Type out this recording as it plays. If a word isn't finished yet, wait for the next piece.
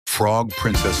Frog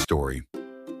Princess Story.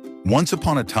 Once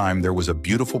upon a time, there was a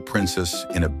beautiful princess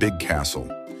in a big castle.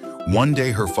 One day,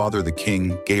 her father, the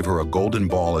king, gave her a golden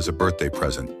ball as a birthday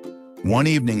present. One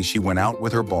evening, she went out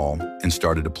with her ball and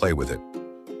started to play with it.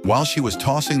 While she was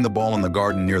tossing the ball in the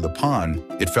garden near the pond,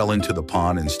 it fell into the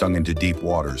pond and stung into deep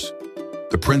waters.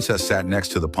 The princess sat next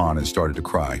to the pond and started to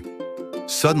cry.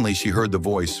 Suddenly, she heard the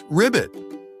voice, "Ribbit!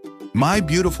 My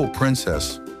beautiful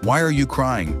princess, why are you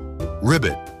crying?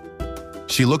 Ribbit!"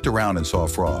 She looked around and saw a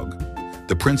frog.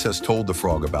 The princess told the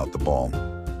frog about the ball.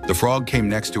 The frog came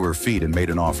next to her feet and made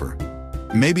an offer.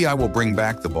 "Maybe I will bring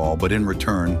back the ball, but in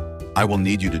return, I will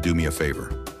need you to do me a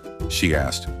favor." She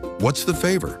asked, "What's the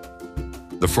favor?"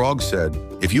 The frog said,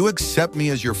 "If you accept me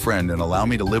as your friend and allow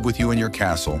me to live with you in your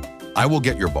castle, I will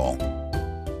get your ball."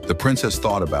 The princess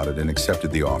thought about it and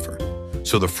accepted the offer.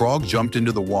 So the frog jumped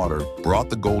into the water, brought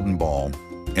the golden ball,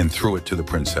 and threw it to the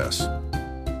princess.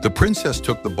 The princess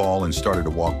took the ball and started to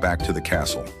walk back to the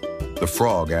castle. The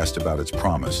frog asked about its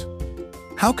promise.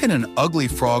 "How can an ugly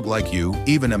frog like you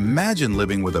even imagine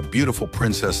living with a beautiful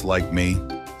princess like me?"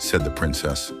 said the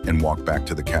princess, and walked back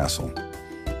to the castle.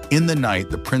 In the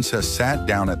night, the princess sat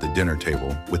down at the dinner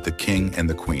table with the king and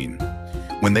the queen.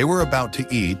 When they were about to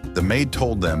eat, the maid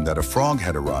told them that a frog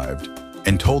had arrived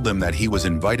and told them that he was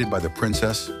invited by the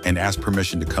princess and asked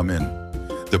permission to come in.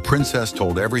 The princess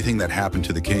told everything that happened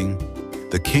to the king.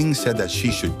 The king said that she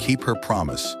should keep her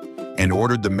promise and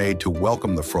ordered the maid to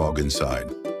welcome the frog inside.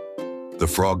 The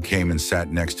frog came and sat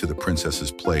next to the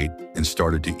princess's plate and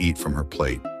started to eat from her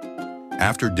plate.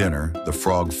 After dinner, the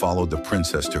frog followed the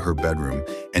princess to her bedroom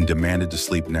and demanded to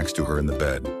sleep next to her in the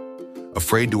bed.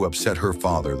 Afraid to upset her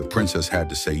father, the princess had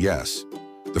to say yes.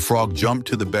 The frog jumped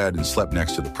to the bed and slept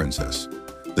next to the princess.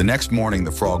 The next morning,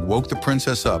 the frog woke the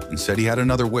princess up and said he had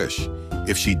another wish.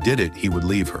 If she did it, he would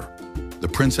leave her. The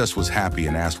princess was happy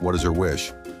and asked, "What is her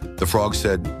wish?" The frog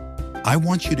said, "I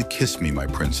want you to kiss me, my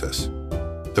princess."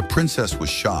 The princess was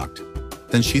shocked.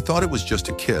 Then she thought it was just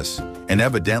a kiss, and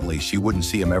evidently she wouldn't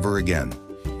see him ever again,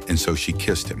 and so she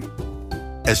kissed him.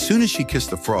 As soon as she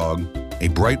kissed the frog, a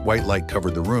bright white light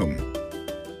covered the room.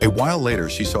 A while later,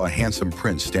 she saw a handsome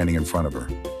prince standing in front of her.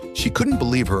 She couldn't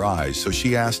believe her eyes, so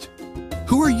she asked,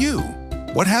 "Who are you?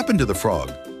 What happened to the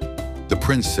frog?" The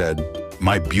prince said,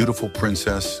 "My beautiful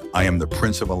princess, I am the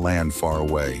prince of a land far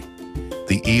away.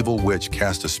 The evil witch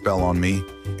cast a spell on me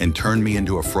and turned me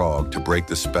into a frog. To break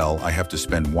the spell, I have to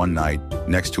spend one night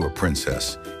next to a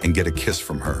princess and get a kiss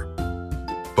from her."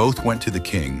 Both went to the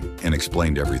king and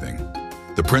explained everything.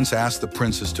 The prince asked the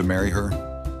princess to marry her,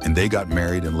 and they got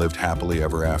married and lived happily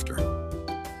ever after.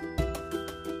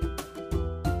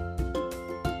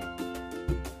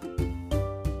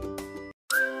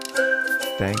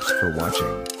 Thanks for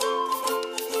watching.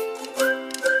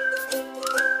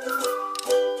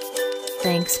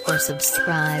 Thanks for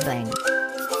subscribing.